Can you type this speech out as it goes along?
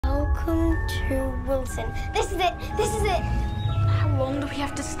Welcome to Wilson. This is it. This is it. How long do we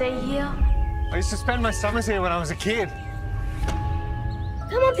have to stay here? I used to spend my summers here when I was a kid.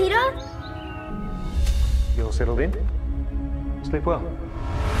 Come on, Peter. You all settled in? Sleep well.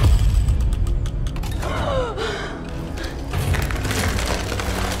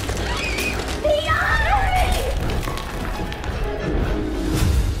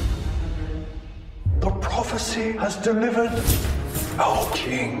 The prophecy has delivered. Our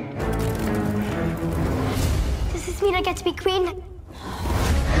king. Does this mean I get to be queen?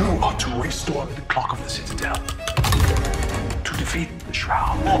 You are to restore the clock of the citadel. To defeat the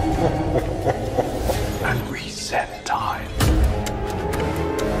shroud. And reset time.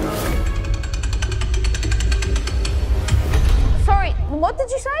 Sorry, what did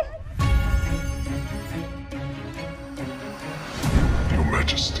you say? Your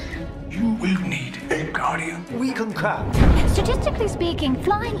Majesty, you will need a guardian. We concur. Statistically speaking,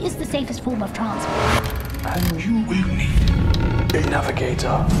 flying is the safest form of transport. And you will need a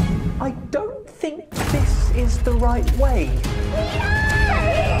navigator. I don't think this is the right way.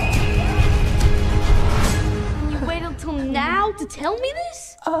 You wait until now to tell me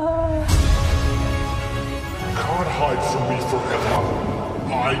this? Can't hide from me forever.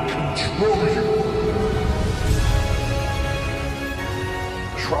 I control you.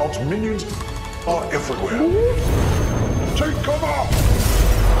 Shroud's minions are everywhere. Take cover!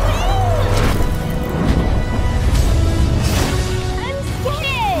 I'm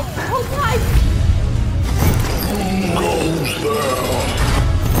scared. Oh my! Who goes there?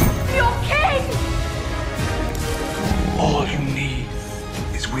 Your king! All you need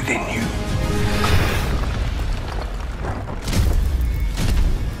is within you.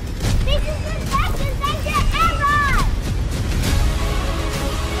 This is the best adventure ever!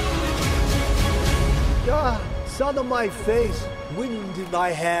 Ah, sun on my face, wind in my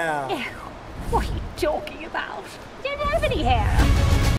hair. What are you talking about? You don't have any hair.